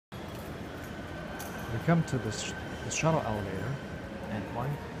We come to the shuttle elevator at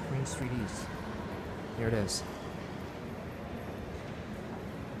 1 Queen Street East. Here it is.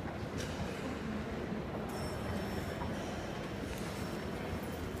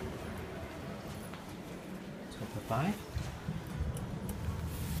 Let's go for 5.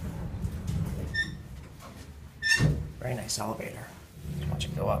 Very nice elevator. Just watch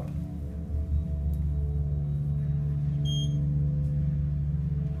it go up.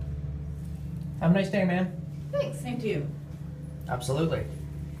 Have a nice day, man. Thanks, same to you. Absolutely.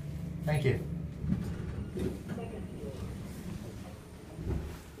 Thank you.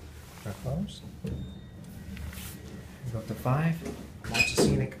 Door closed. Go up to 5. Watch the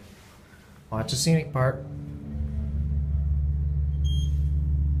scenic. Watch the scenic part.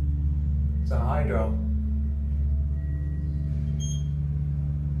 It's a hydro.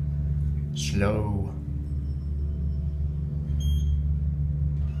 Slow.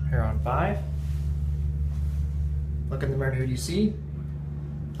 Here on 5. Look in the mirror, who do you see?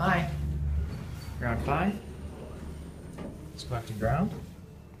 Hi. You're on 5. Let's go back to ground.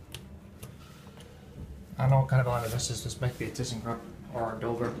 I don't know what kind of elevator this is. This might be a ThyssenKrupp or a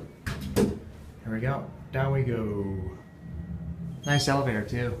Dover. Here we go. Down we go. Nice elevator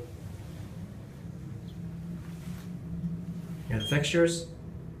too. Here are the fixtures.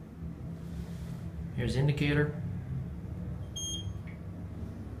 Here's the indicator.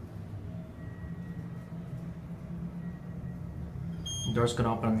 The door's going to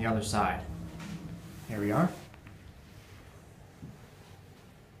open on the other side. Here we are.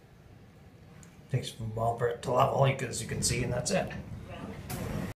 Takes a while for it to level, as you can see, and that's it.